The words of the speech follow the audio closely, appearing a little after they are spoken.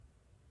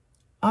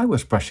I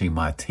was brushing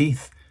my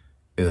teeth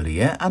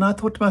earlier and I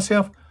thought to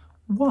myself,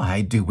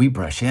 why do we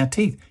brush our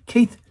teeth?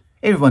 Keith,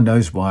 everyone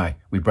knows why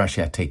we brush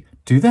our teeth.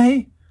 Do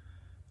they?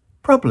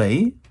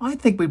 Probably. I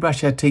think we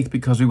brush our teeth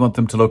because we want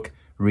them to look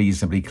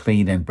reasonably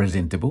clean and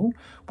presentable.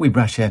 We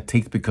brush our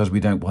teeth because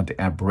we don't want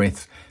our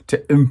breath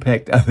to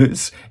impact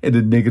others in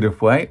a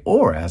negative way,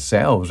 or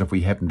ourselves if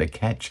we happen to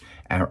catch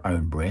our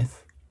own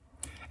breath.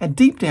 And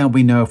deep down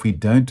we know if we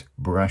don't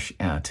brush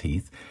our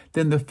teeth,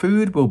 then the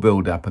food will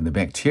build up and the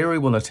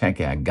bacteria will attack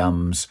our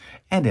gums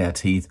and our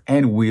teeth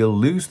and we'll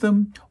lose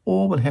them,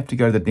 or we'll have to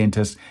go to the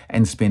dentist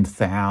and spend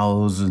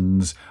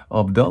thousands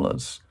of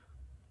dollars.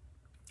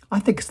 I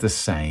think it's the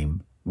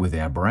same with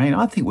our brain.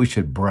 I think we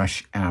should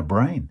brush our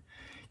brain.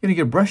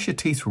 You brush your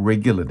teeth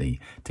regularly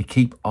to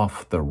keep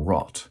off the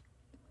rot,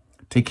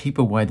 to keep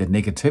away the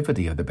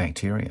negativity of the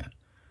bacteria.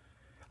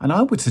 And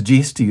I would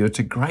suggest to you it's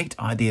a great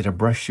idea to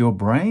brush your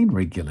brain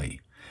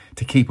regularly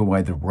to keep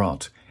away the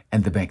rot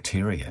and the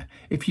bacteria.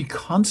 If you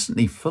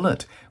constantly fill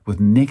it with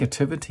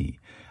negativity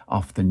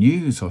off the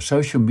news or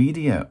social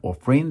media or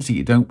friends that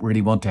you don't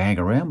really want to hang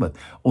around with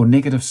or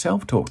negative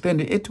self-talk, then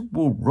it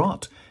will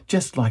rot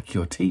just like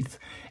your teeth.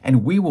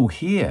 And we will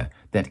hear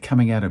that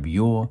coming out of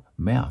your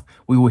mouth.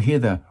 We will hear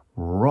the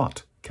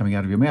rot coming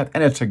out of your mouth.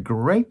 And it's a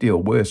great deal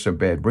worse than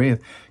bad breath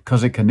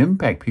because it can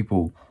impact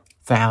people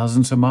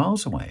thousands of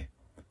miles away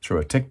through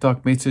a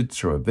TikTok message,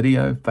 through a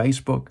video,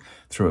 Facebook,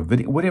 through a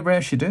video, whatever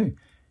else you do.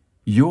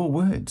 Your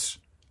words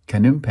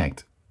can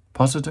impact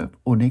positive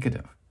or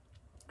negative.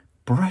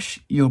 Brush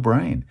your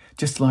brain,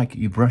 just like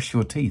you brush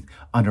your teeth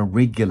on a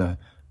regular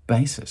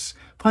basis.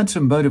 Find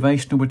some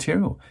motivational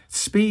material.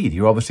 Speed.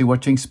 You're obviously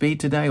watching Speed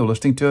today or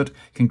listening to it.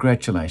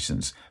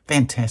 Congratulations.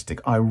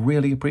 Fantastic. I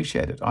really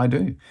appreciate it. I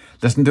do.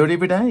 Listen to it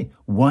every day.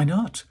 Why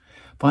not?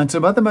 Find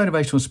some other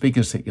motivational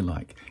speakers that you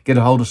like. Get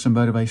a hold of some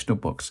motivational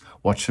books.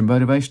 Watch some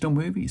motivational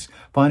movies.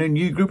 Find a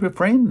new group of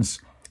friends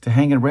to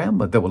hang around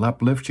with that will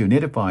uplift you and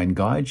edify and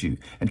guide you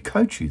and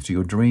coach you through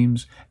your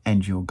dreams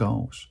and your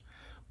goals.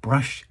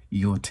 Brush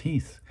your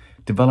teeth.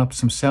 Develop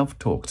some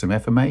self-talk, some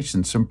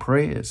affirmations, some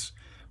prayers.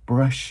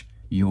 Brush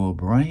your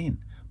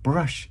brain.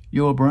 Brush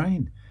your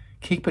brain.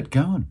 Keep it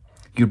going.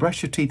 You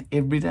brush your teeth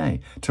every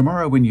day.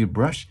 Tomorrow when you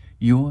brush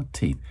your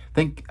teeth,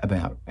 think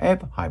about,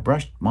 have I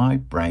brushed my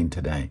brain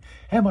today?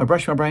 Have I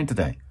brushed my brain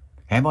today?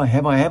 Have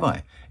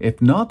I?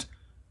 If not,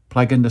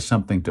 plug into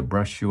something to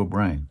brush your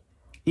brain.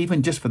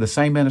 Even just for the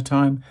same amount of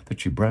time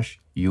that you brush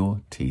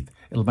your teeth.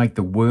 It'll make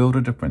the world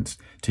of difference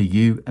to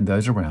you and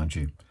those around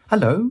you.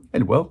 Hello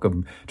and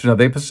welcome to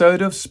another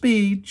episode of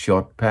Speed,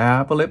 short,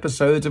 powerful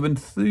episodes of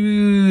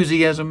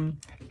enthusiasm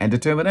and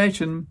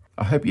determination.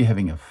 I hope you're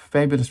having a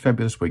fabulous,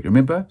 fabulous week.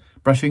 Remember,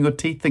 brushing your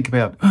teeth, think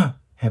about,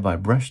 have I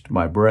brushed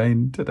my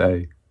brain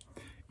today?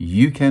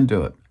 You can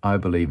do it. I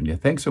believe in you.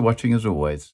 Thanks for watching as always.